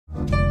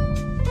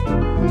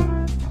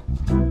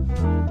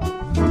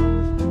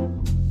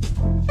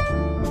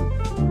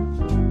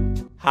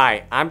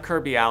Hi, I'm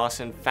Kirby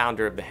Allison,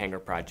 founder of the Hanger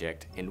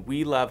Project, and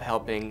we love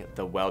helping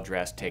the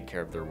well-dressed take care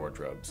of their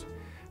wardrobes.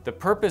 The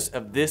purpose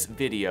of this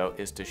video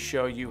is to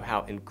show you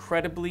how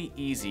incredibly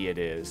easy it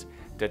is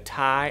to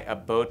tie a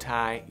bow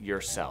tie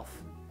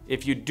yourself.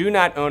 If you do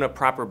not own a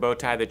proper bow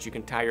tie that you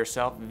can tie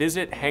yourself,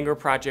 visit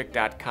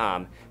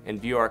hangerproject.com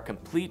and view our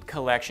complete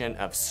collection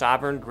of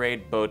sovereign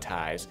grade bow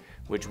ties,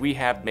 which we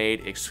have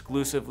made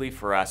exclusively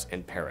for us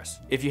in Paris.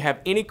 If you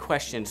have any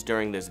questions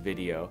during this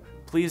video,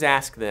 please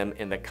ask them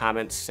in the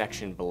comments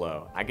section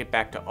below. I get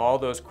back to all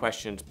those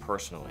questions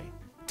personally.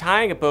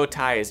 Tying a bow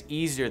tie is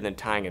easier than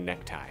tying a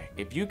necktie.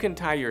 If you can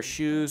tie your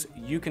shoes,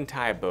 you can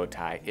tie a bow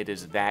tie. It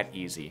is that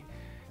easy.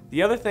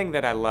 The other thing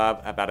that I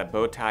love about a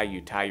bow tie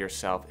you tie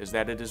yourself is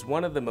that it is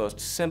one of the most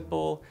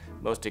simple,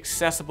 most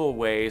accessible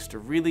ways to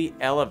really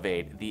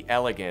elevate the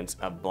elegance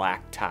of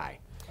black tie.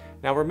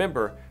 Now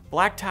remember,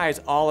 black tie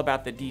is all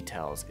about the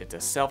details. It's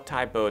a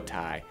self-tie bow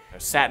tie,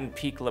 satin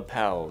peak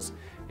lapels,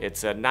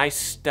 it's a nice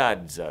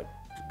studs, a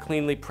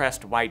cleanly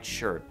pressed white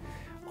shirt.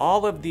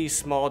 All of these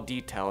small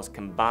details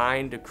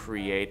combine to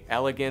create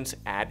elegance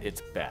at its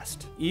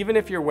best. Even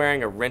if you're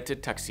wearing a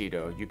rented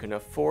tuxedo, you can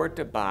afford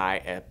to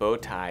buy a bow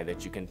tie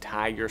that you can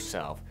tie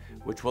yourself,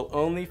 which will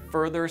only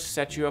further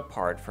set you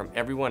apart from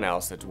everyone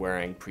else that's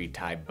wearing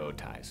pre-tied bow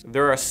ties.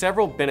 There are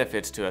several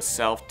benefits to a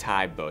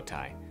self-tied bow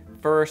tie.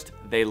 First,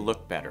 they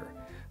look better.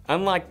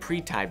 Unlike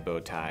pre-tied bow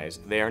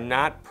ties, they are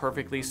not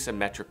perfectly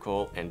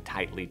symmetrical and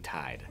tightly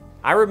tied.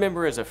 I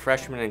remember as a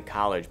freshman in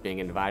college being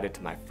invited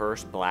to my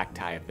first black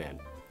tie event.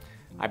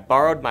 I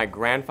borrowed my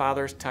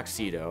grandfather's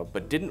tuxedo,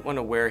 but didn't want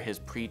to wear his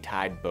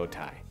pre-tied bow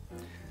tie.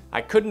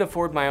 I couldn't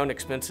afford my own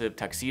expensive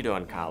tuxedo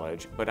in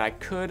college, but I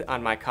could,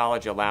 on my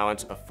college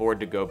allowance, afford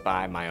to go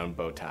buy my own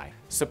bow tie.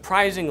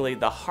 Surprisingly,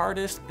 the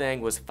hardest thing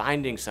was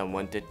finding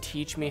someone to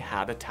teach me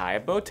how to tie a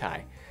bow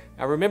tie.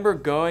 I remember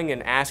going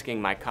and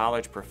asking my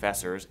college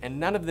professors, and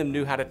none of them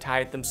knew how to tie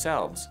it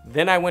themselves.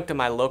 Then I went to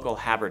my local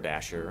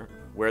haberdasher,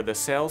 where the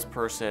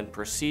salesperson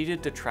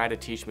proceeded to try to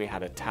teach me how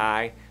to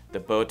tie the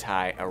bow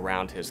tie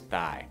around his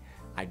thigh.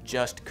 I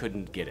just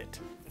couldn't get it.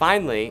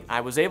 Finally,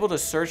 I was able to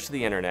search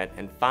the internet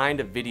and find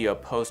a video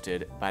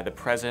posted by the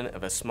president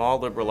of a small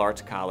liberal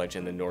arts college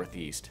in the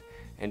Northeast.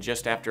 And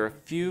just after a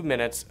few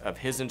minutes of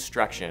his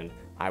instruction,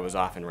 I was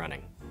off and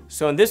running.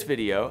 So in this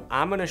video,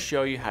 I'm going to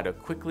show you how to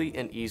quickly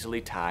and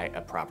easily tie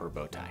a proper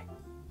bow tie.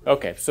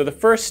 Okay, so the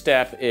first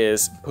step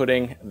is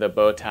putting the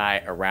bow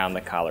tie around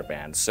the collar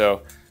band.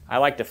 So I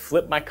like to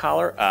flip my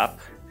collar up,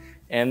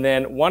 and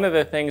then one of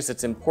the things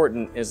that's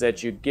important is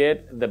that you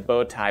get the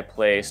bow tie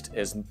placed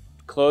as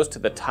close to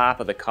the top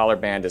of the collar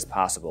band as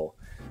possible.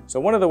 So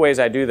one of the ways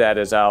I do that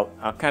is I'll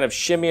kind of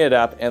shimmy it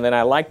up, and then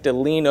I like to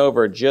lean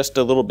over just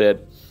a little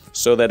bit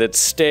so that it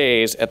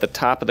stays at the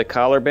top of the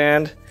collar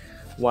band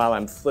while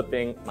I'm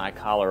flipping my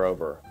collar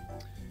over.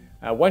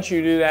 Once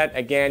you do that,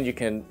 again, you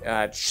can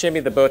shimmy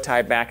the bow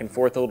tie back and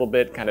forth a little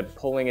bit, kind of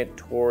pulling it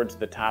towards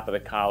the top of the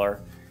collar.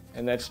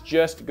 And that's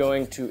just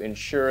going to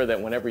ensure that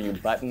whenever you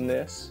button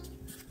this,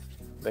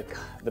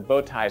 the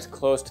bow tie is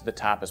close to the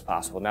top as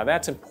possible. Now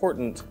that's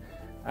important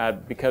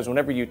because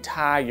whenever you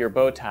tie your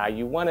bow tie,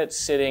 you want it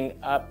sitting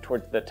up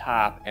towards the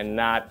top and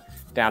not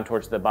down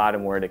towards the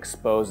bottom where it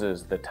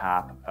exposes the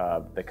top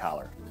of the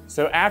collar.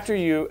 So after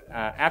you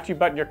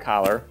button your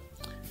collar,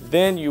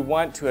 then you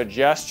want to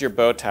adjust your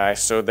bow tie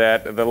so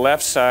that the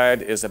left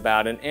side is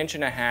about 1.5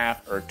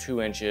 inches or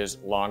 2 inches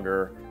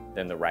longer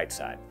than the right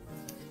side,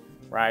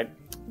 right?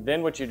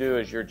 Then what you do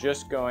is you're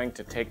just going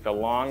to take the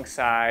long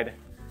side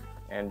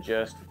and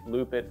just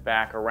loop it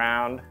back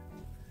around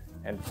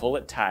and pull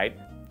it tight.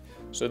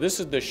 So this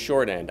is the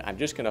short end. I'm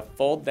just going to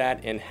fold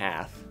that in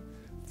half,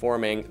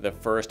 forming the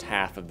first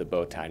half of the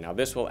bow tie. Now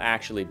this will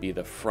actually be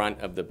the front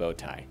of the bow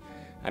tie.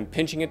 I'm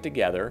pinching it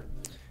together,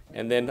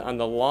 and then on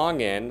the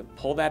long end,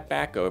 pull that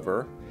back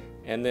over,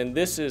 and then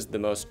this is the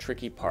most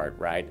tricky part,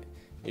 right?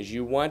 Is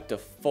you want to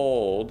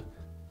fold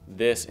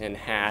this in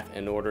half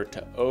in order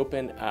to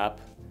open up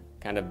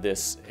kind of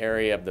this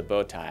area of the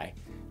bow tie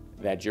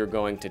that you're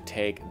going to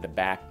take the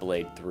back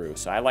blade through.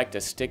 So I like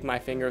to stick my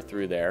finger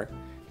through there,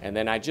 and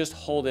then I just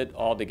hold it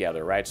all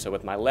together, right? So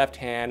with my left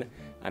hand,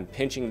 I'm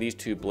pinching these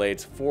two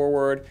blades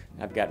forward,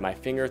 I've got my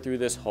finger through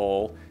this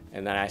hole,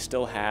 and then I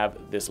still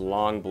have this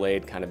long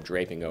blade kind of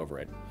draping over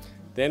it.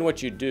 Then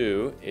what you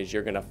do is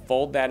you're gonna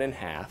fold that in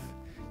half,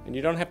 and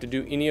you don't have to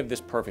do any of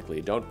this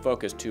perfectly. Don't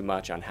focus too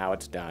much on how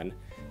it's done.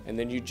 And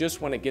then you just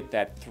wanna get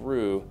that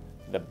through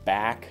the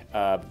back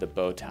of the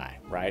bow tie,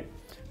 right?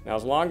 Now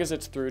as long as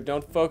it's through,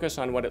 don't focus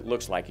on what it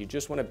looks like. You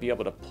just want to be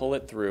able to pull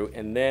it through,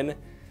 and then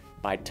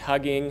by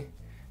tugging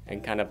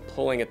and kind of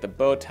pulling at the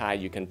bow tie,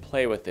 you can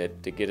play with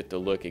it to get it to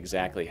look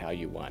exactly how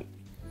you want.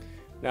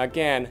 Now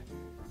again,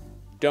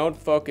 don't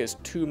focus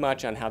too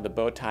much on how the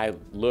bow tie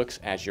looks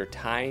as you're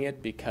tying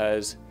it,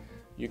 because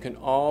you can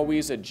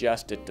always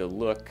adjust it to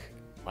look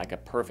like a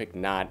perfect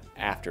knot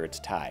after it's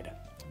tied,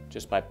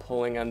 just by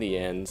pulling on the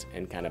ends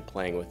and kind of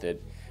playing with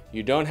it.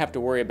 You don't have to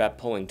worry about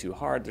pulling too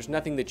hard. There's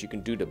nothing that you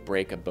can do to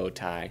break a bow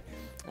tie.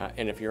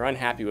 And if you're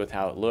unhappy with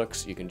how it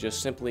looks, you can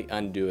just simply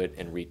undo it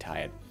and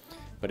retie it.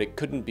 but it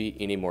couldn't be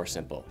any more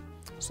simple.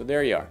 So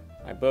there you are,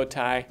 my bow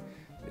tie.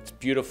 It's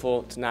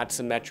beautiful, it's not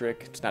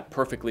symmetric, it's not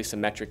perfectly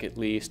symmetric at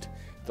least.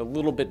 It's a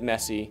little bit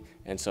messy,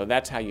 and so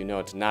that's how you know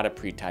it's not a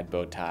pre-tied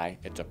bow tie.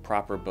 It's a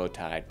proper bow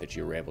tie that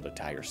you were able to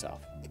tie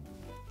yourself.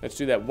 Let's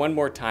do that one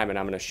more time, and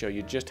I'm going to show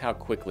you just how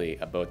quickly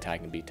a bow tie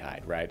can be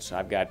tied, right? So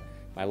I've got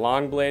my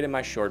long blade and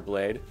my short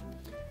blade.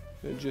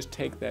 So just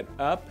take that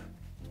up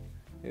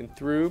and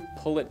through,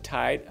 pull it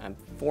tight. I'm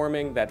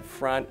forming that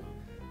front,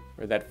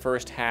 or that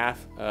first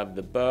half of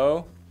the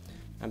bow.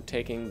 I'm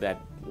taking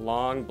that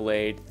long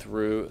blade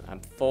through, I'm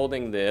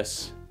folding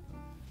this,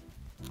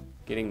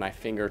 getting my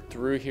finger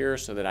through here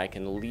so that I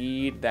can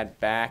lead that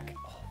back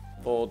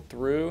fold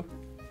through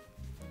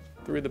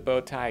the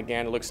bow tie.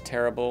 Again, it looks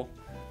terrible,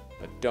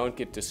 but don't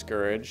get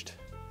discouraged.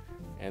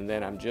 And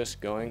then I'm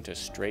just going to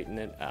straighten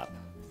it up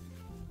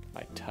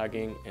by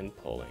tugging and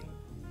pulling.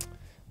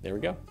 There we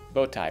go,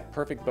 bow tie,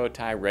 perfect bow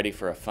tie, ready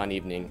for a fun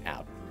evening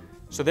out.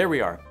 So there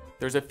we are.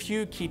 There's a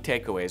few key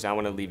takeaways I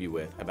want to leave you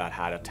with about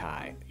how to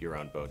tie your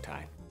own bow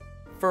tie.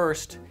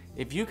 First,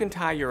 if you can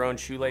tie your own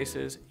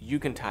shoelaces, you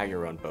can tie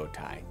your own bow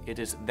tie. It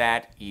is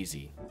that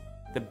easy.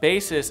 The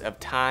basis of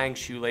tying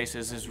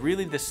shoelaces is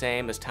really the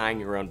same as tying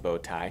your own bow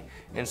tie,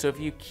 and so if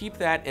you keep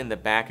that in the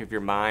back of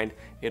your mind,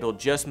 it'll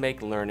just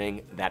make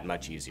learning that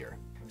much easier.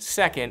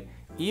 Second,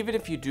 even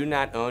if you do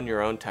not own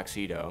your own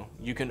tuxedo,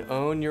 you can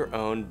own your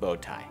own bow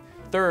tie.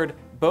 Third,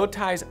 bow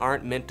ties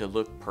aren't meant to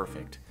look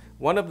perfect.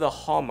 One of the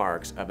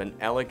hallmarks of an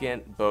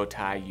elegant bow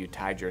tie you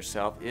tied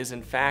yourself is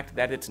in fact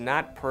that it's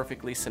not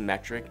perfectly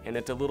symmetric and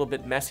it's a little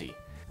bit messy.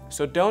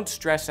 So don't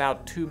stress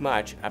out too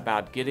much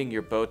about getting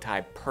your bow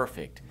tie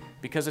perfect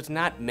because it's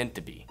not meant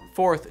to be.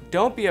 Fourth,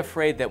 don't be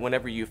afraid that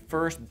whenever you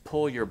first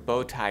pull your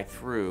bow tie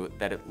through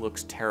that it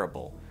looks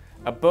terrible.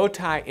 A bow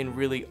tie and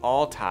really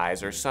all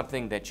ties are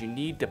something that you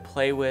need to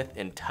play with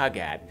and tug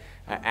at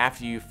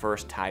after you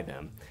first tie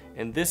them.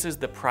 And this is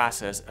the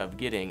process of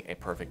getting a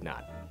perfect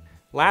knot.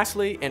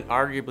 Lastly, and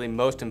arguably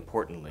most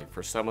importantly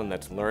for someone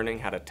that's learning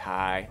how to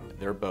tie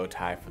their bow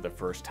tie for the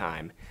first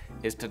time,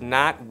 is to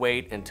not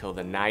wait until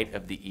the night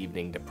of the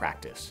evening to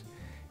practice.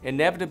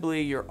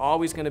 Inevitably, you're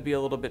always going to be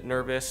a little bit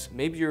nervous.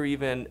 Maybe you're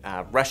even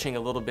rushing a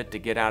little bit to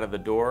get out of the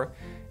door.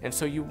 And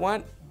so you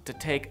want to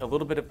take a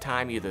little bit of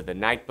time either the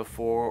night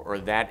before or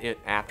that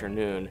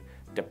afternoon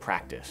to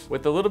practice.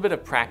 With a little bit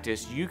of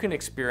practice, you can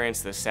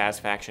experience the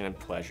satisfaction and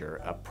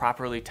pleasure of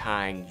properly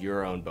tying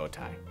your own bow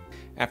tie.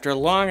 After a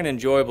long and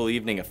enjoyable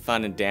evening of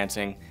fun and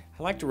dancing,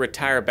 I like to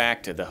retire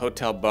back to the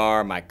hotel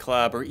bar, my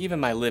club, or even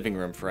my living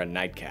room for a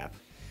nightcap.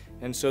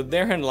 And so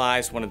therein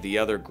lies one of the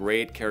other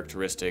great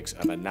characteristics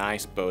of a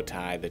nice bow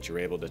tie that you're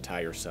able to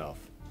tie yourself.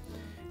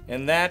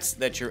 And that's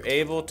that you're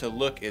able to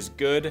look as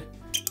good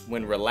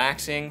when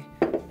relaxing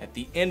at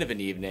the end of an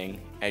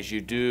evening as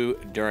you do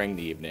during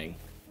the evening.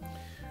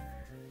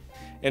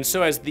 And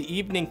so as the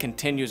evening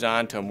continues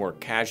on to a more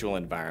casual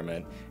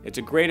environment, it's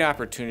a great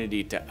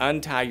opportunity to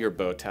untie your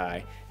bow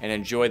tie and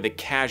enjoy the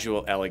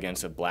casual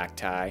elegance of black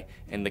tie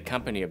in the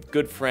company of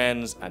good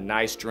friends, a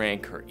nice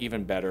drink, or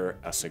even better,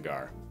 a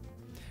cigar.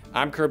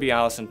 I'm Kirby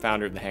Allison,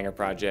 founder of The Hanger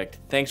Project.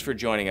 Thanks for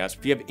joining us.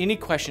 If you have any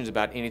questions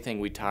about anything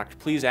we talked,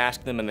 please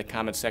ask them in the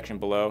comments section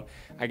below.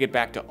 I get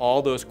back to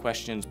all those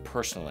questions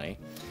personally.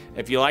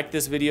 If you like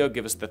this video,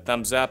 give us the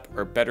thumbs up,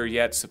 or better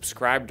yet,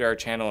 subscribe to our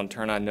channel and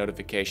turn on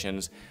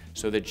notifications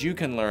so that you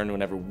can learn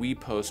whenever we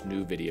post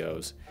new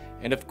videos.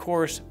 And of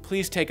course,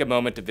 please take a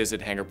moment to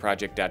visit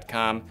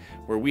hangerproject.com,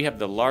 where we have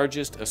the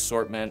largest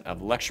assortment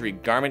of luxury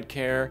garment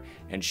care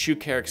and shoe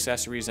care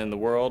accessories in the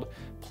world,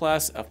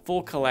 plus a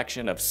full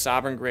collection of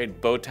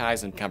sovereign-grade bow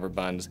ties and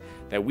cummerbunds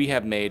that we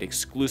have made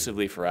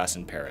exclusively for us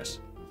in Paris.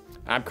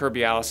 I'm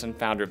Kirby Allison,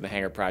 founder of The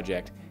Hanger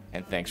Project,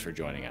 and thanks for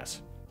joining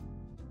us.